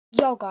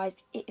Yo guys,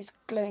 it is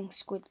Glowing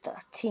Squid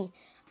 13,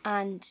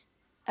 and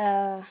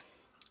I'm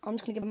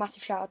just gonna give a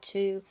massive shout out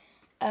to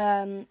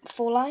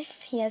For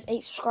Life. He has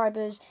 8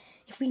 subscribers.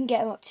 If we can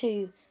get him up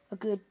to a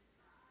good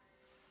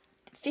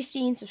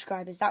 15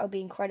 subscribers, that would be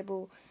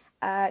incredible.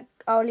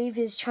 I'll leave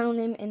his channel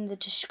name in the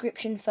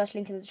description, first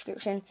link in the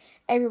description.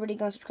 Everybody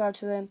go and subscribe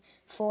to him,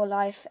 For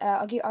Life.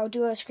 I'll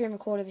do a screen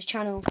record of his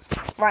channel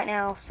right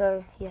now.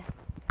 So yeah.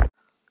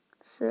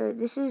 So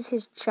this is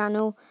his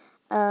channel.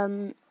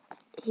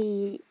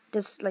 He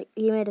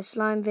made a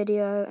slime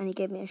video and he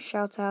gave me a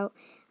shout out.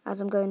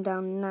 As I'm going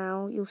down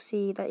now, you'll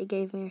see that he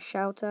gave me a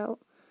shout out.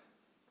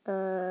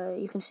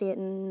 You can see it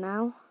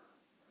now,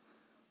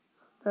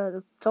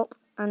 the top,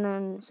 and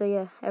then so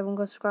yeah, everyone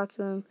go subscribe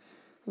to him,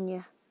 and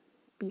yeah,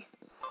 peace.